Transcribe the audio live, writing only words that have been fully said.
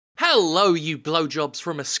Hello, you blowjobs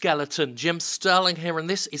from a skeleton. Jim Sterling here, and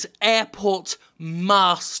this is Airport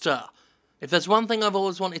Master. If there's one thing I've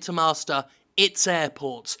always wanted to master, it's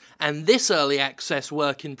airports. And this early access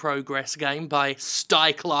work-in-progress game by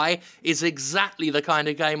Styklai is exactly the kind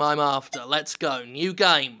of game I'm after. Let's go. New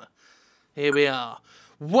game. Here we are.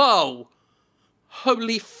 Whoa!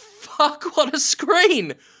 Holy fuck, what a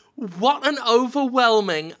screen! What an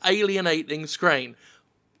overwhelming, alienating screen.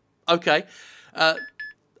 Okay.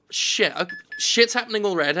 Shit's happening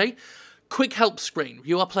already. Quick help screen.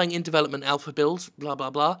 You are playing in development alpha builds, blah, blah,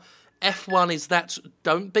 blah. F1 is that...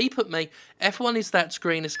 Don't beep at me. F1 is that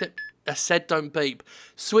screen. I said don't beep.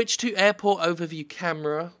 Switch to airport overview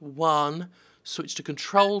camera. 1. Switch to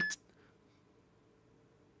control...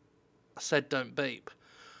 I said don't beep.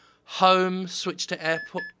 Home. Switch to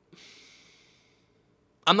airport...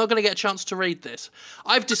 I'm not going to get a chance to read this.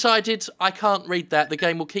 I've decided I can't read that. The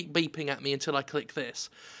game will keep beeping at me until I click this.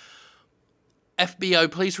 FBO,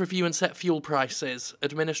 please review and set fuel prices.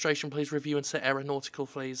 Administration, please review and set aeronautical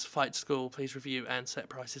fees. Flight school, please review and set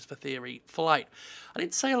prices for theory flight. I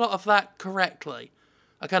didn't say a lot of that correctly.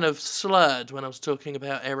 I kind of slurred when I was talking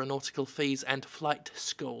about aeronautical fees and flight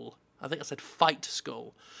school. I think I said fight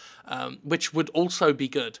school, which would also be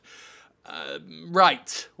good.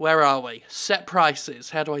 Right, where are we? Set prices.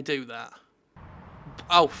 How do I do that?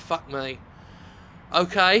 Oh, fuck me.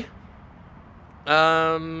 Okay.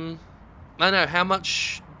 I know, how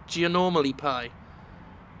much do you normally pay?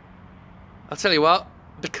 I'll tell you what,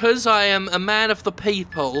 because I am a man of the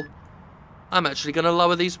people, I'm actually going to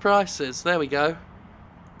lower these prices. There we go.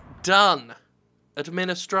 Done.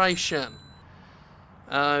 Administration.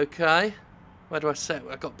 Okay. Where do I set?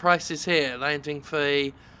 I've got prices here. Landing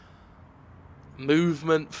fee...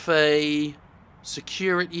 movement fee,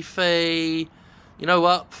 security fee. You know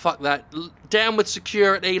what? Fuck that. Down with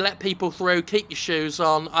security, let people through, keep your shoes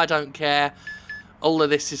on, I don't care. All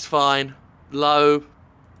of this is fine. Low.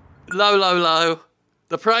 Low, low, low.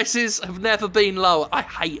 The prices have never been lower. I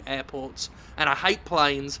hate airports, and I hate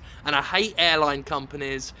planes, and I hate airline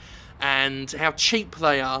companies, and how cheap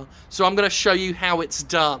they are. So I'm going to show you how it's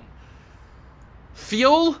done.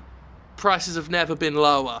 Fuel, prices have never been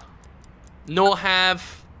lower. Nor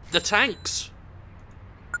have the tanks.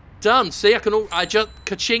 Done. See, I just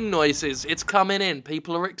ka-ching noises. It's coming in.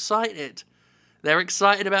 People are excited. They're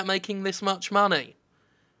excited about making this much money.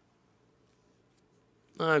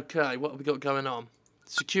 Okay, what have we got going on?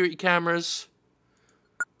 Security cameras.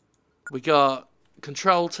 We got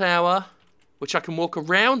control tower, which I can walk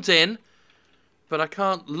around in, but I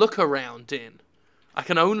can't look around in. I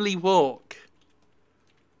can only walk.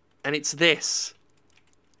 And it's this.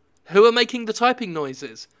 Who are making the typing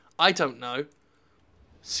noises? I don't know.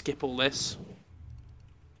 Skip all this.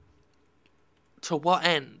 To what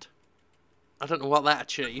end? I don't know what that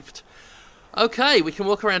achieved. Okay, we can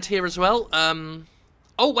walk around here as well.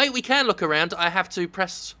 Oh, wait, we can look around. I have to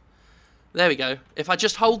press... There we go. If I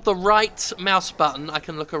just hold the right mouse button, I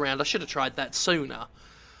can look around. I should have tried that sooner.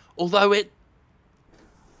 Although it...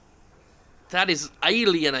 That is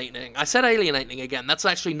alienating. I said alienating again. That's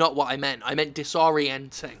actually not what I meant. I meant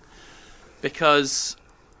disorienting. Because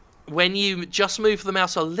when you just move the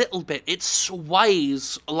mouse a little bit, it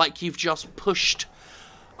sways like you've just pushed,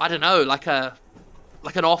 I don't know, like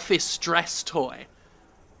an office dress toy.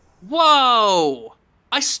 Whoa!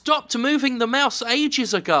 I stopped moving the mouse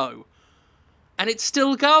ages ago, and it's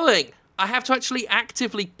still going. I have to actually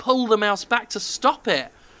actively pull the mouse back to stop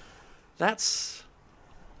it. That's...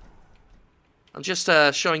 I'm just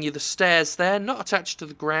showing you the stairs there, not attached to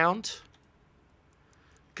the ground.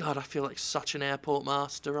 God, I feel like such an airport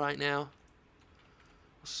master right now.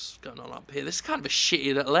 What's going on up here? This is kind of a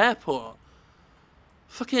shitty little airport.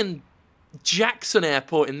 Fucking Jackson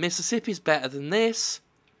Airport in Mississippi is better than this.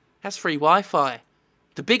 Has free Wi-Fi.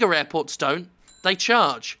 The bigger airports don't. They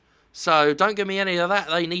charge. So don't give me any of that.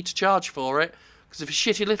 They need to charge for it. Because if a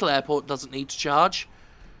shitty little airport doesn't need to charge...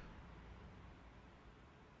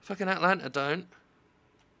 Fucking Atlanta don't.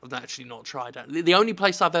 I've actually not tried that. The only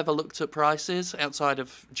place I've ever looked at prices outside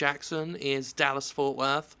of Jackson is Dallas-Fort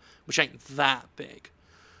Worth, which ain't that big.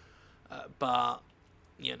 But,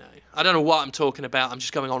 you know, I don't know what I'm talking about. I'm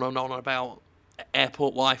just going on and on about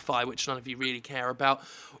airport Wi-Fi, which none of you really care about.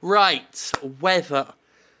 Right, weather.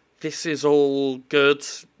 This is all good.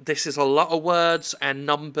 This is a lot of words and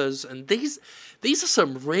numbers, and these are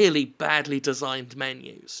some really badly designed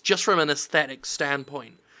menus, just from an aesthetic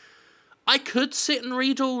standpoint. I could sit and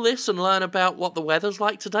read all this and learn about what the weather's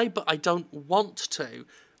like today, but I don't want to,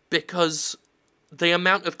 because the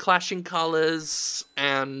amount of clashing colours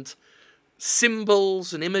and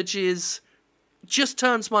symbols and images just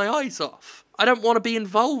turns my eyes off. I don't want to be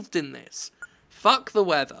involved in this. Fuck the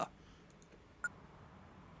weather.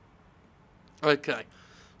 Okay.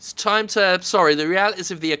 It's time to... Sorry, the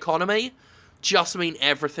realities of the economy just mean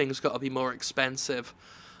everything's got to be more expensive.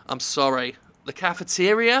 I'm sorry. The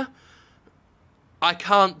cafeteria... I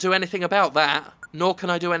can't do anything about that. Nor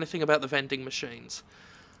can I do anything about the vending machines.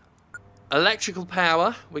 Electrical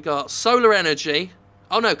power. We got solar energy.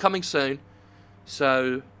 Oh no, coming soon.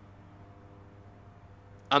 So...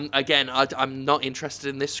 again, I'm not interested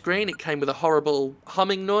in this screen. It came with a horrible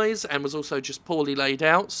humming noise and was also just poorly laid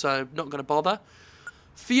out, so not going to bother.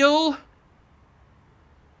 Fuel.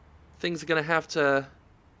 Things are going to have to...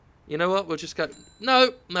 You know what? We'll just go...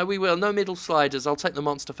 No, we will. No middle sliders. I'll take the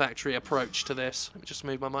Monster Factory approach to this. Let me just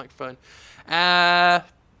move my microphone.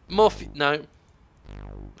 More... No.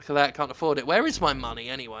 Look at that. Can't afford it. Where is my money,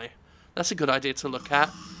 anyway? That's a good idea to look at.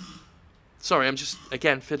 Sorry, I'm just,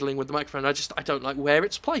 again, fiddling with the microphone. I don't like where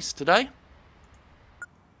it's placed today.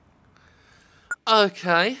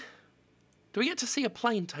 Okay. Do we get to see a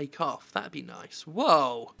plane take off? That'd be nice.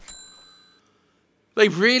 Whoa. They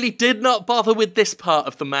really did not bother with this part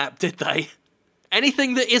of the map, did they?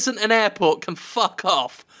 Anything that isn't an airport can fuck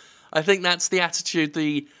off. I think that's the attitude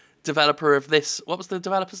the developer of this... What was the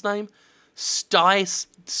developer's name? Sty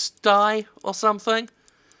or something?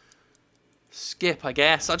 Skip, I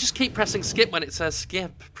guess. I'll just keep pressing skip when it says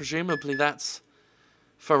skip. Presumably that's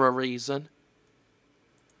for a reason.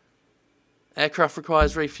 Aircraft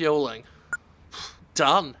requires refueling.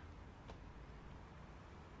 Done.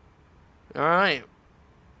 Alright.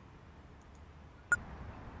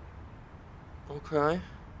 Okay.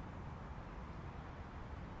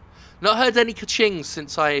 Not heard any ka-chings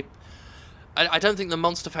since I don't think the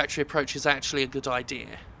Monster Factory approach is actually a good idea.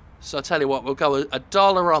 So I'll tell you what, we'll go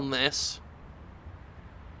 $1 on this.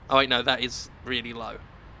 Oh wait, no, that is really low.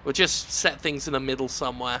 We'll just set things in the middle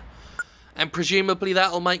somewhere. And presumably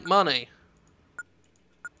that'll make money.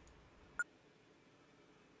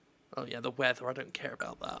 Oh yeah, the weather, I don't care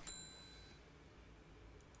about that.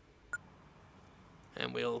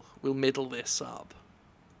 And we'll middle this up.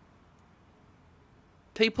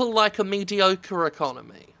 People like a mediocre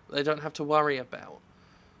economy. They don't have to worry about.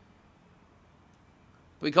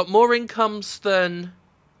 We got more incomes than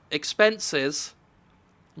expenses.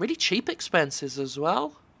 Really cheap expenses as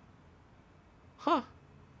well. Huh.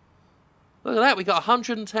 Look at that, we got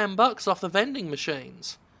 110 bucks off the vending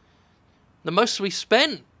machines. The most we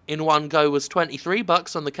spent in one go was 23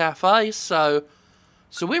 bucks on the cafe, so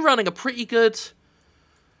we're running a pretty good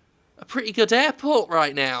airport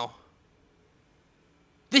right now.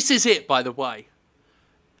 This is it, by the way.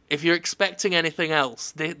 If you're expecting anything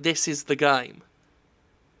else, this is the game.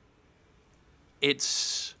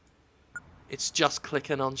 It's just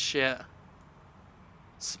clicking on shit.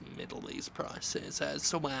 Let's middle these prices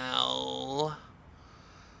as well.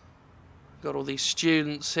 Got all these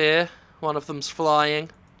students here. One of them's flying.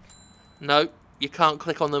 Nope, you can't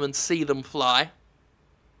click on them and see them fly.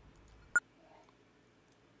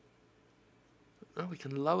 Oh, we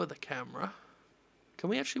can lower the camera. Can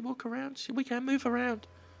we actually walk around? We can move around.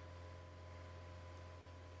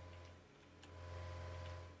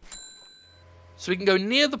 So we can go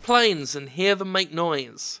near the planes and hear them make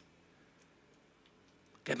noise.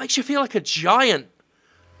 It makes you feel like a giant.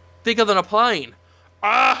 Bigger than a plane.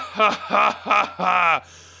 Ah ha ha ha ha.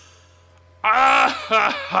 Ah ha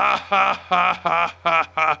ha ha ha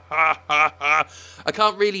ha ha ha. I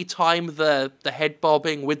can't really time the head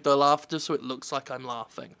bobbing with the laughter, so it looks like I'm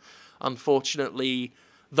laughing. Unfortunately,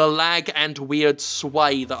 the lag and weird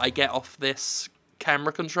sway that I get off this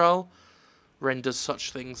camera control renders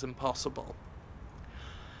such things impossible.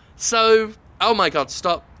 So, oh my god,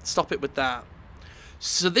 stop it with that.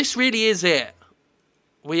 So this really is it.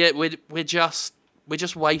 We're just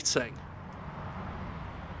waiting.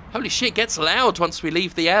 Holy shit, it gets loud once we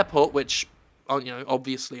leave the airport, which, you know,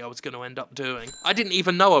 obviously I was going to end up doing. I didn't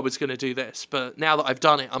even know I was going to do this, but now that I've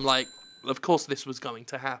done it, I'm like, of course this was going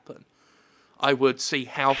to happen. I would see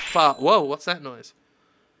how far... Whoa, what's that noise?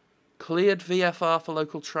 Cleared VFR for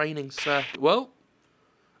local training, sir. Whoa.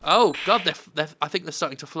 Oh, God, I think they're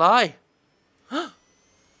starting to fly. I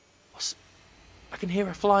can hear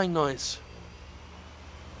a flying noise.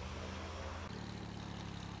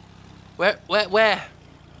 Where?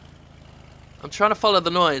 I'm trying to follow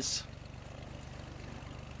the noise.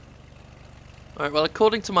 Alright, well,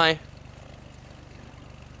 according to my...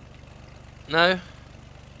 No.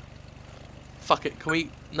 Fuck it, can we...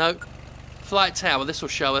 No. Flight tower, this will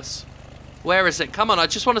show us. Where is it? Come on, I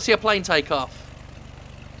just want to see a plane take off.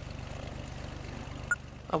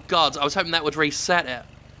 Oh god, I was hoping that would reset it.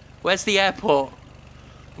 Where's the airport?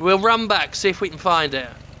 We'll run back, see if we can find it.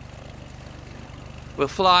 We'll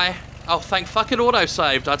fly. Oh, thank fucking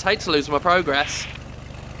auto-saved. I'd hate to lose my progress.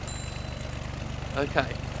 Okay.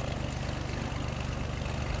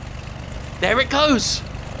 There it goes!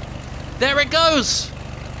 There it goes!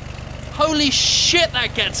 Holy shit,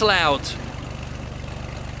 that gets loud!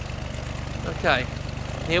 Okay.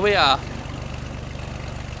 Here we are.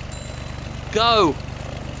 Go!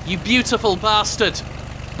 You beautiful bastard!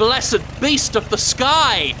 Blessed beast of the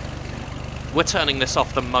sky! We're turning this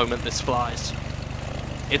off the moment this flies.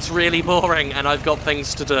 It's really boring and I've got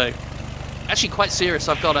things to do. Actually, quite serious,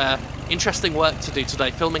 I've got interesting work to do today,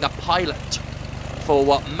 filming a pilot for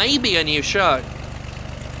what may be a new show.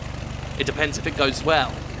 It depends if it goes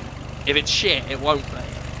well. If it's shit, it won't be.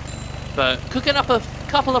 But cooking up a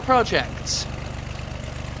couple of projects.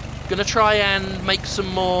 Gonna try and make some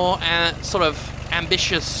more sort of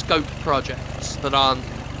ambitious scope projects that aren't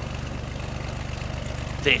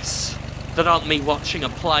this. That aren't me watching a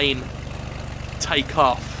plane take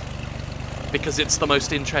off because it's the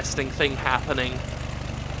most interesting thing happening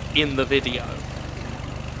in the video.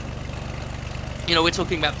 You know, we're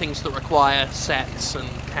talking about things that require sets and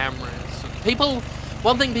cameras. And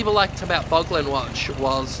one thing people liked about Boglin Watch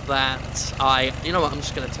was that you know what, I'm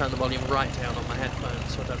just going to turn the volume right down on my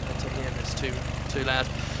headphones so I don't have to hear this too loud.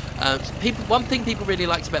 One thing people really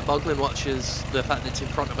liked about Boglin Watch is the fact that it's in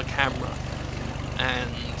front of a camera. And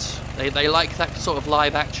they like that sort of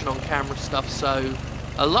live action on camera stuff, so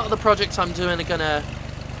a lot of the projects I'm doing are going to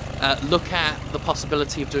look at the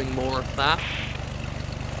possibility of doing more of that.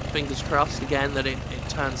 Fingers crossed, again, that it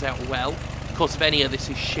turns out well. Of course, if any of this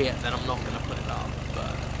is shit, then I'm not going to put it up,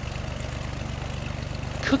 but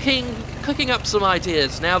cooking up some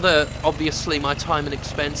ideas. Now that, obviously, my time and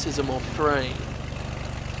expenses are more free,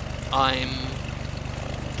 I'm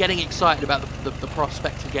getting excited about the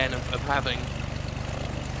prospect, again, of having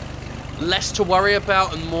less to worry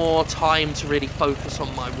about and more time to really focus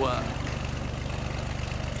on my work.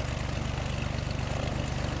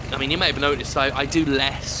 I mean, you may have noticed I do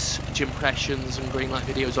less Gimpressions and Greenlight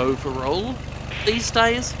videos overall these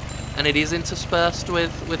days, and it is interspersed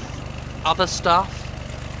with other stuff,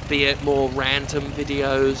 be it more random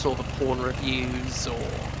videos or the porn reviews or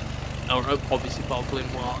obviously Boglin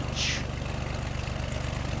Watch.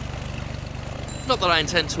 Not that I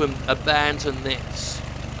intend to abandon this,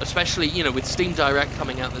 especially, you know, with Steam Direct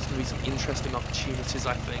coming out, there's going to be some interesting opportunities,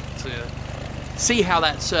 I think, to see how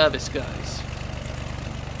that service goes.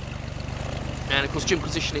 And of course,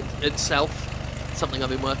 Gimquisition itself, something I've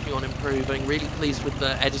been working on improving. Really pleased with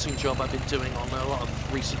the editing job I've been doing on a lot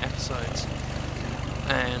of recent episodes.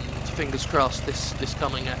 And fingers crossed, this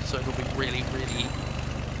coming episode will be really, really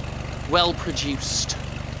well produced.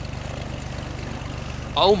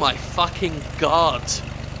 Oh my fucking god.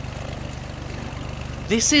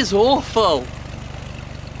 This is awful.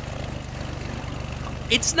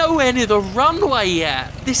 It's nowhere near the runway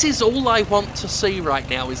yet. This is all I want to see right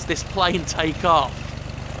now, is this plane take off.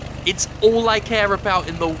 It's all I care about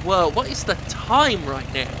in the world. What is the time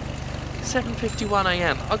right now? 7:51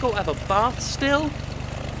 AM. I've got to have a bath still.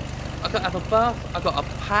 I've got to have a bath. I've got to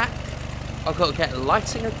pack. I've got to get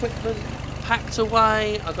lighting equipment packed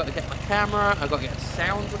away. I've got to get my camera. I've got to get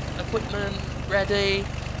sound equipment ready.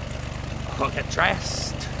 I've got to get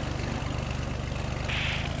dressed.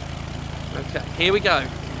 Okay, here we go.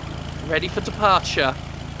 Ready for departure.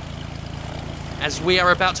 As we are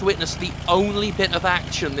about to witness the only bit of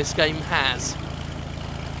action this game has.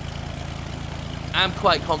 I'm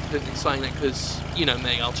quite confident in saying that because, you know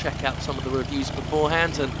me, I'll check out some of the reviews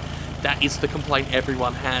beforehand, and that is the complaint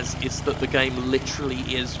everyone has, is that the game literally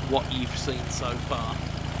is what you've seen so far.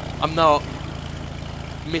 I'm not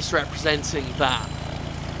misrepresenting that.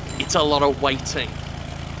 It's a lot of waiting.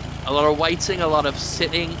 A lot of waiting, a lot of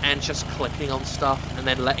sitting and just clicking on stuff and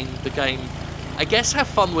then letting the game, I guess, have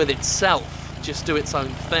fun with itself. Just do its own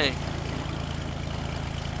thing.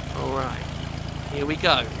 Alright, here we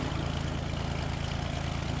go.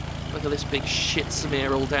 Look at this big shit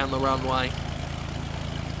smear all down the runway.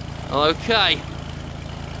 Okay.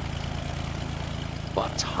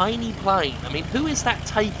 What a tiny plane. I mean, who is that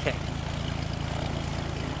taking?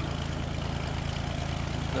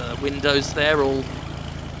 The windows there all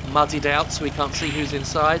muddied out so we can't see who's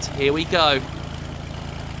inside. Here we go.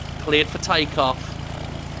 Cleared for takeoff.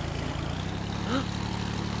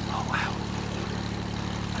 Oh wow.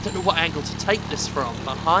 I don't know what angle to take this from.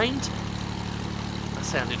 Behind? That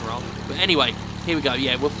sounded wrong. But anyway, here we go.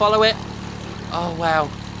 Yeah, we'll follow it. Oh wow.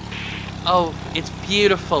 Oh, it's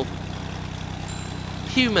beautiful.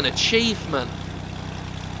 Human achievement.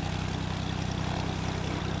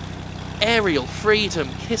 Aerial freedom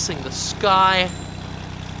kissing the sky.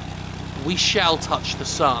 We shall touch the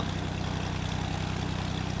sun.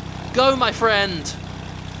 Go, my friend.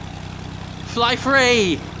 Fly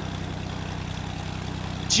free.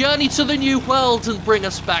 Journey to the new world and bring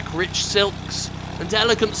us back rich silks and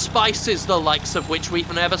elegant spices, the likes of which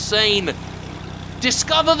we've never seen.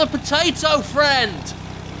 Discover the potato, friend.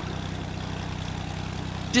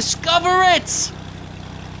 Discover it.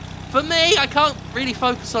 For me, I can't really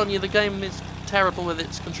focus on you. The game is terrible with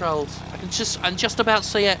its controls. I can just about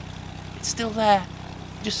see it. It's still there.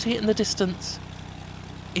 Just see it in the distance.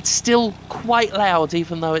 It's still quite loud,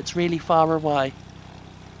 even though it's really far away.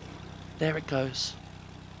 There it goes.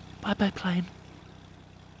 Bye-bye, plane.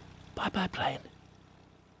 Bye-bye, plane.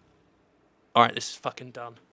 Alright, this is fucking done.